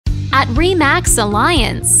At REMAX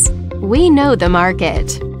Alliance, we know the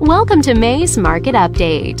market. Welcome to May's Market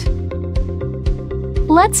Update.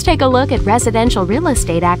 Let's take a look at residential real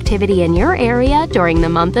estate activity in your area during the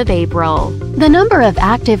month of April. The number of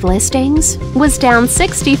active listings was down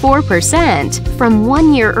 64% from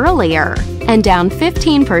 1 year earlier and down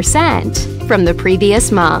 15% from the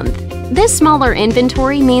previous month. This smaller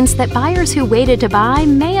inventory means that buyers who waited to buy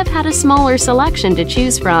may have had a smaller selection to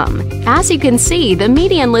choose from. As you can see, the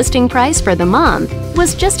median listing price for the month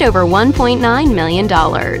was just over $1.9 million.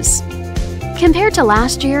 Compared to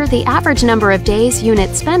last year, the average number of days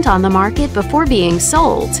units spent on the market before being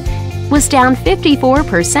sold was down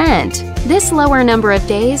 54%. This lower number of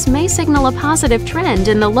days may signal a positive trend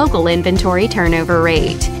in the local inventory turnover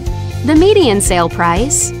rate. The median sale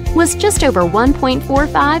price was just over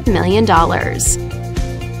 $1.45 million.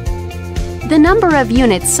 The number of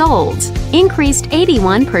units sold increased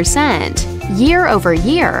 81% year over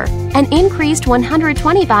year and increased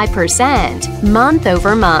 125% month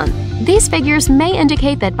over month. These figures may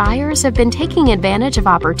indicate that buyers have been taking advantage of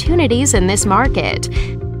opportunities in this market.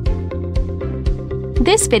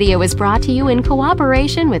 This video is brought to you in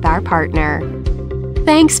cooperation with our partner.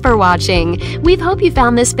 Thanks for watching. We hope you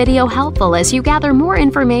found this video helpful as you gather more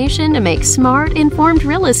information to make smart, informed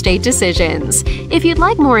real estate decisions. If you'd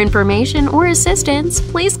like more information or assistance,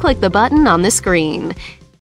 please click the button on the screen.